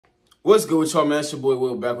What's good with y'all, man? It's your boy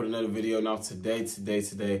Will back with another video. Now today,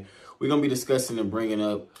 we're going to be discussing and bringing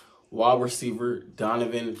up wide receiver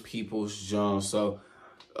Donovan Peoples-Jones. So,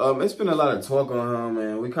 it's been a lot of talk on him,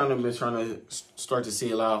 and we kind of been trying to start to see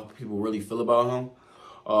a lot of people really feel about him.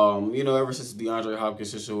 Ever since the DeAndre Hopkins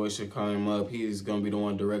situation came up, he's going to be the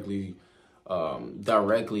one directly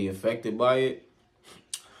affected by it.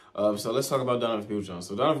 So let's talk about Donovan Peoples-Jones.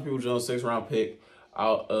 So Donovan Peoples-Jones, 6th-round pick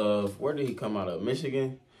out of, where did he come out of?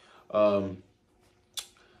 Michigan.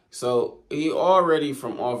 So he already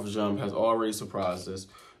from off jump has already surprised us.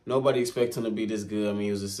 Nobody expected him to be this good. I mean,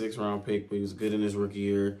 he was a 6th-round pick, but he was good in his rookie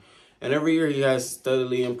year. And every year he has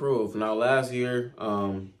steadily improved. Now last year,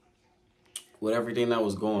 with everything that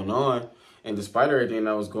was going on, and despite everything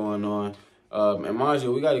that was going on, and mind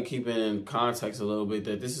you, we got to keep it in context a little bit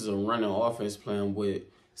that this is a running offense plan with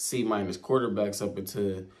C- quarterbacks up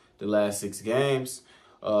into the last 6 games.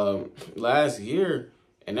 Last year,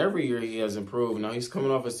 and every year he has improved. Now he's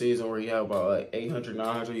coming off a season where he had about like 800,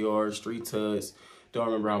 900 yards, 3 tuds. Don't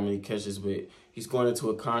remember how many catches, but he's going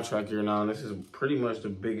into a contract year now, and this is pretty much the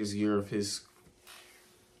biggest year of his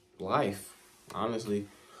life, honestly.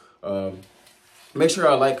 Make sure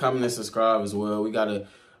y'all like, comment, and subscribe as well. We got a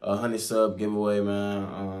 100 sub giveaway,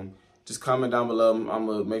 man. Just comment down below. I'm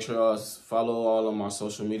going to make sure y'all follow all of my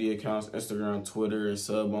social media accounts, Instagram, Twitter, and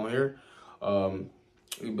sub on here.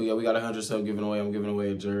 But yeah, we got 100 sub giving away. I'm giving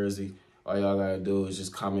away a jersey. All y'all got to do is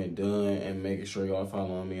just comment done and making sure y'all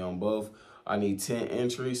following me on both. I need 10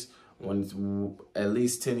 entries. When at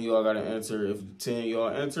least 10 of y'all got to enter. If 10 of y'all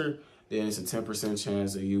enter, then it's a 10%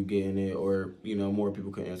 chance of you getting it, or, more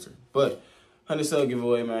people can enter. But 100 sub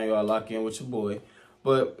giveaway, man. Y'all lock in with your boy.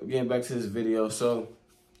 But getting back to this video. So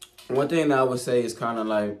one thing that I would say is kind of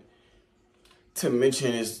like to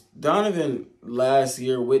mention is Donovan last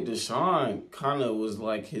year with Deshaun kind of was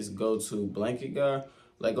like his go-to blanket guy.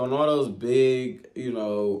 Like on all those big,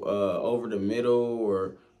 over the middle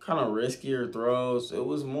or kind of riskier throws, it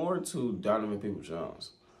was more to Donovan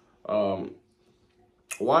Peoples-Jones.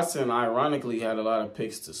 Watson ironically had a lot of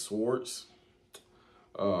picks to Swartz.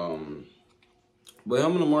 But him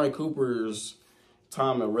and Amari Cooper's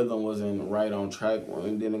time and rhythm wasn't right on track.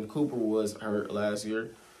 And then Cooper was hurt last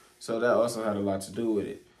year. So that also had a lot to do with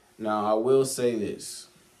it. Now, I will say this.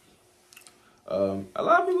 A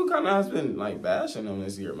lot of people kind of has been, like, bashing him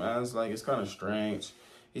this year, man. It's kind of strange.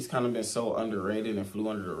 He's kind of been so underrated and flew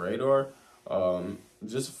under the radar.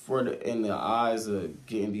 Just in the eyes of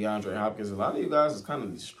getting DeAndre Hopkins, a lot of you guys is kind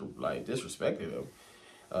of, disrespected him.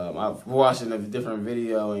 I've watched a different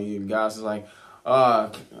video, and you guys is like,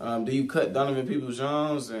 do you cut Donovan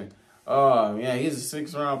Peoples-Jones? And, yeah, he's a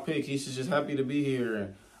 6th-round pick. He should just happy to be here.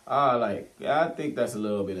 And, I think that's a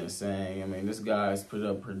little bit insane. I mean, this guy's put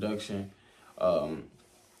up production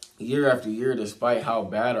year after year, despite how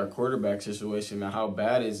bad our quarterback situation and how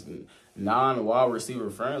bad his non-wide receiver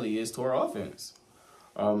friendly is to our offense.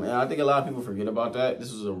 And I think a lot of people forget about that.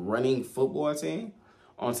 This was a running football team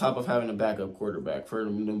on top of having a backup quarterback for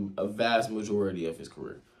a vast majority of his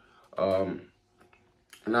career.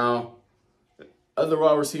 Now, other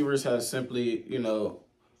wide receivers have simply,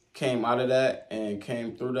 came out of that and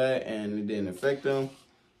came through that, and it didn't affect them.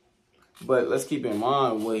 But let's keep in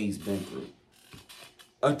mind what he's been through.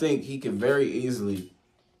 I think he could very easily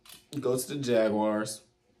go to the Jaguars,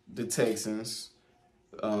 the Texans,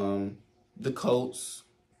 the Colts,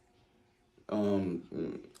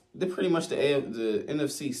 pretty much the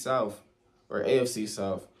NFC South or AFC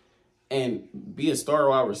South, and be a star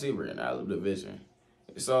wide receiver in that division.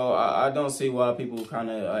 So I don't see why people kind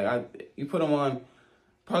of you put him on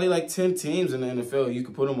probably like 10 teams in the NFL. You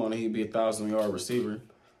could put him on and he'd be a 1,000-yard receiver.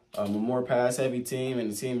 A more pass-heavy team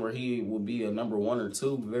and a team where he would be a number 1 or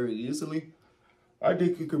 2 very easily. I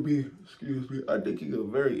think he could be. I think he could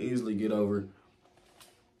very easily get over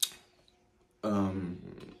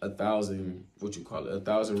 1,000.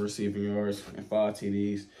 1,000 receiving yards and 5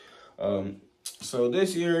 TDs. So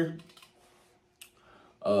this year,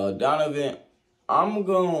 Donovan, I'm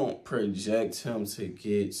gonna project him to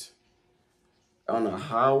get on a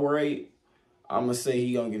high rate. I'm gonna say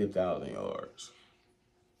he gonna get 1,000 yards.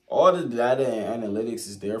 All the data and analytics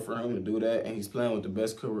is there for him to do that, and he's playing with the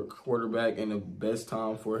best quarterback and the best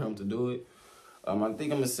time for him to do it. I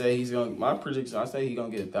think I'm gonna say my prediction, I say he's gonna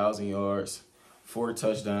get 1,000 yards, 4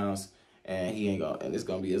 touchdowns, and it's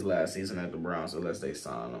gonna be his last season at the Browns unless they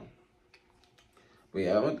sign him. But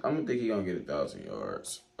yeah, I'm gonna think he's gonna get 1,000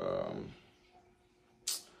 yards.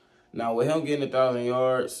 Now with him getting 1,000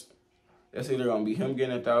 yards, it's either gonna be him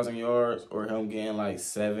getting 1,000 yards or him getting like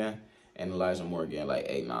 7. And Elijah Moore getting like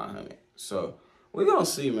 800, 900. So we're gonna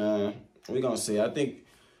see, man. We're gonna see. I think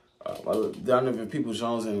Donovan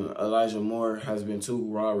Peoples-Jones and Elijah Moore has been two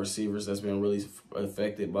raw receivers that's been really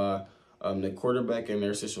affected by the quarterback and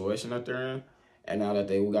their situation that they're in. And now that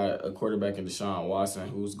we got a quarterback in Deshaun Watson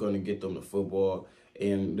who's going to get them the football,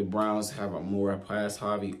 and the Browns have a more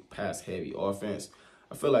pass-heavy offense,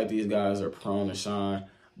 I feel like these guys are prone to shine.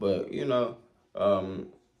 But, you know,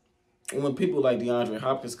 when people like DeAndre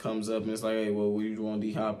Hopkins comes up and it's like, hey, well, we want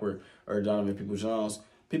D-Hop or Donovan Peoples-Jones,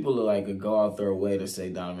 people like go out their way to say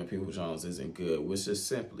Donovan Peoples-Jones isn't good, which is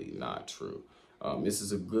simply not true. This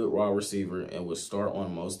is a good raw receiver and would start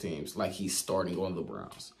on most teams like he's starting on the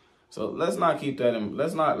Browns. So let's not keep that in.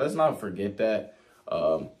 Let's not forget that.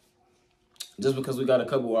 Just because we got a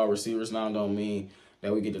couple wide receivers now don't mean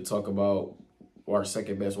that we get to talk about our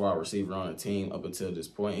second best wide receiver on the team up until this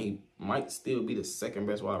point. He might still be the second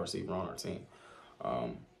best wide receiver on our team.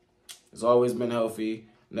 He's always been healthy,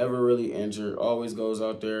 never really injured, always goes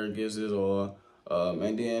out there, gives it all.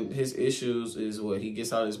 And then his issues is what he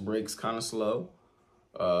gets out his breaks kind of slow.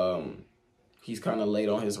 He's kind of late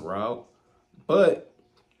on his route. But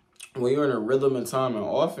when you're in a rhythm and time and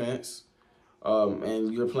offense,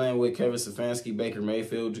 and you're playing with Kevin Stefanski, Baker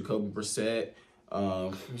Mayfield, Jacoby Brissett,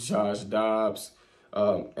 Josh Dobbs,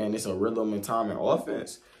 and it's a rhythm and time and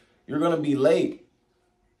offense, you're going to be late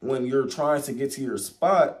when you're trying to get to your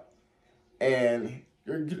spot and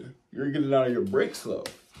you're getting out of your break slow.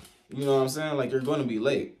 You know what I'm saying? Like, you're going to be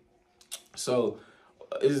late. So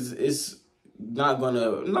it's not going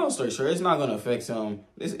to, no straight sure, it's not going to affect him.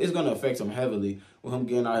 It's going to affect him heavily with him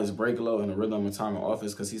getting out his break low and the rhythm and time in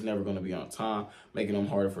offense, because he's never going to be on time, making him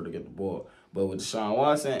harder for to get the ball. But with Deshaun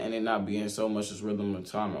Watson and it not being so much as rhythm and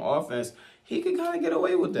time in offense, he could kind of get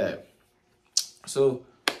away with that. So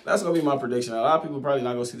that's going to be my prediction. A lot of people probably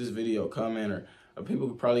not going to see this video coming, or people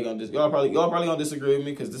probably going to, y'all probably going to disagree with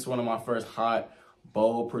me because this is one of my first hot,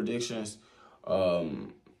 bold predictions.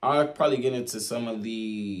 I'll probably get into some of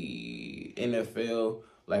the NFL,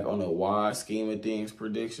 like on a wide scheme of things,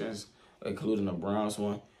 predictions, including the Browns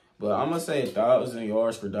one. But I'm going to say 1,000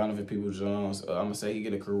 yards for Donovan Peoples-Jones. I'm going to say he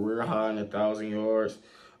get a career high in 1,000 yards.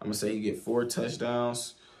 I'm going to say he get 4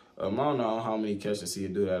 touchdowns. I don't know how many catches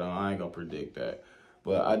he'll do that on. I ain't going to predict that.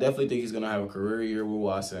 But I definitely think he's going to have a career year with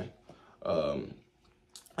Watson. And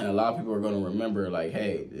a lot of people are going to remember, like,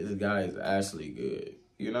 hey, this guy is actually good,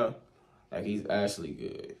 you know? Like, he's actually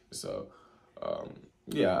good. So,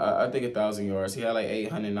 yeah, I think 1,000 yards. He had like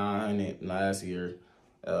 800, 900 last year.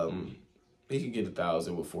 He could get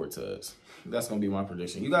 1,000 with 4 tugs. That's going to be my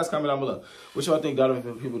prediction. You guys comment down below. What y'all think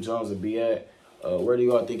Donovan Peoples-Jones would be at? Where do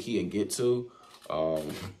y'all think he'd get to?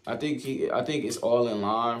 I think it's all in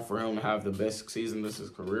line for him to have the best season of his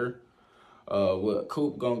career. With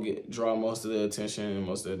Coop going to draw most of the attention and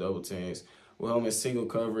most of the double teams. With him in single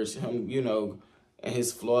coverage, him, you know, and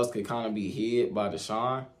his flaws could kind of be hid by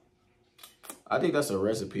Deshaun. I think that's a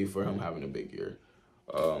recipe for him having a big year.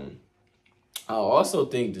 I also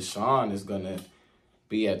think Deshaun is going to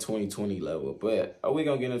be at 2020 level, but we're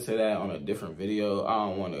going to get into that on a different video. I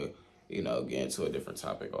don't want to, you know, get into a different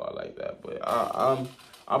topic or like that, but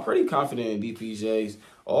I'm pretty confident in DPJs.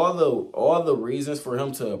 All the reasons for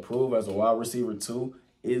him to improve as a wide receiver too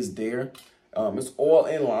is there. It's all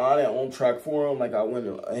in line and on track for him, like I went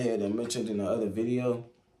ahead and mentioned in the other video.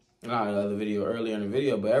 Not another video earlier in the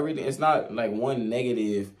video, but everything, it's not like one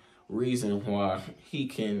negative reason why he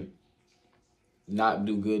can not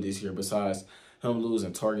do good this year besides him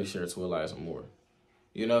losing target share to Elijah Moore.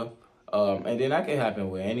 You know? And then that can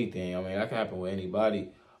happen with anything. I mean, that can happen with anybody.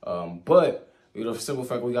 But, you know, for simple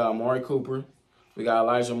fact, we got Amari Cooper, we got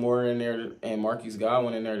Elijah Moore in there, and Marquise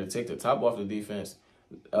Godwin in there to take the top off the defense.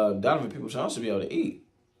 Donovan Peoples-Jones should be able to eat.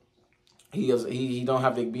 He don't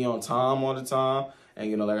have to be on time all the time. And,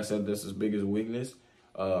 you know, like I said, that's his biggest weakness.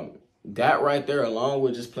 That right there, along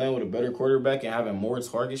with just playing with a better quarterback and having more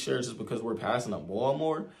target share just because we're passing the ball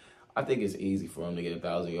more, I think it's easy for him to get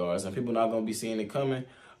 1,000 yards. And people not going to be seeing it coming.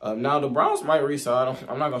 Now, the Browns might re-sign him.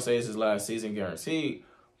 I'm not going to say it's his last season guaranteed.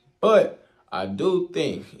 But I do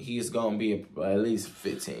think he's going to be at least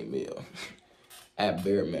 15 mil at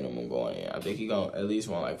bare minimum going in. I think he's going to at least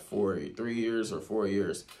want like 3 years or 4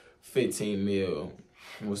 years, 15 mil.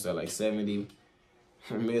 What's that, like 70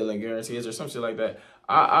 million guarantees or some shit like that.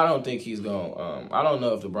 I don't think he's going to, I don't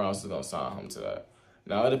know if the Browns is going to sign him to that.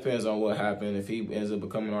 Now, it depends on what happened. If he ends up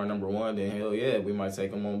becoming our #1, then hell yeah, we might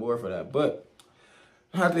take him on board for that. But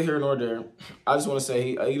neither here nor there. I just want to say,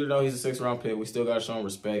 even though he's a 6th-round pick, we still got to show him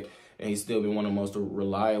respect, and he's still been one of the most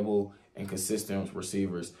reliable and consistent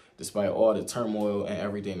receivers, despite all the turmoil and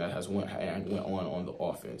everything that has went on the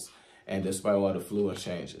offense, and despite all the fluid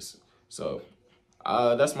changes. So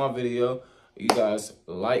that's my video. You guys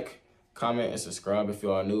like, comment, and subscribe if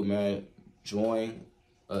y'all new, man. Join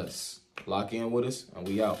us. Lock in with us, and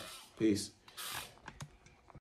we out. Peace.